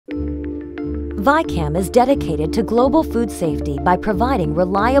VICAM is dedicated to global food safety by providing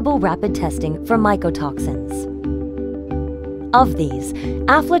reliable rapid testing for mycotoxins. Of these,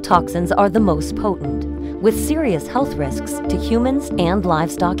 aflatoxins are the most potent, with serious health risks to humans and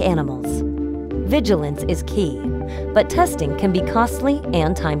livestock animals. Vigilance is key, but testing can be costly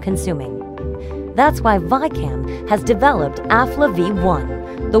and time-consuming. That's why VICAM has developed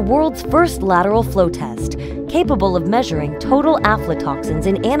Afla-V, the world's first lateral flow test, capable of measuring total aflatoxins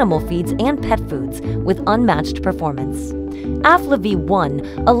in animal feeds and pet foods with unmatched performance. Afla-V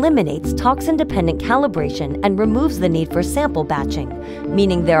eliminates toxin-dependent calibration and removes the need for sample batching,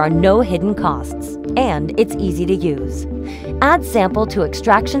 meaning there are no hidden costs, and it's easy to use. Add sample to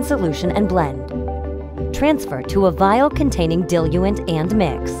extraction solution and blend. Transfer to a vial containing diluent and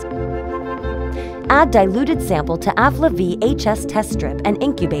mix. Add diluted sample to Afla-V HS test strip and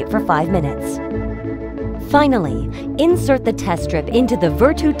incubate for 5 minutes. Finally, insert the test strip into the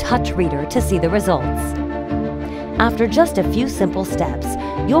Virtu Touch reader to see the results. After just a few simple steps,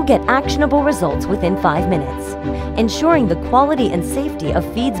 you'll get actionable results within 5 minutes, ensuring the quality and safety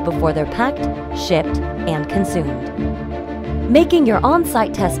of feeds before they're packed, shipped, and consumed. Making your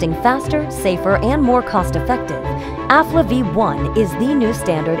on-site testing faster, safer, and more cost-effective, Afla-V is the new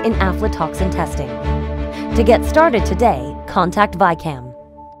standard in aflatoxin testing. To get started today, contact VICAM.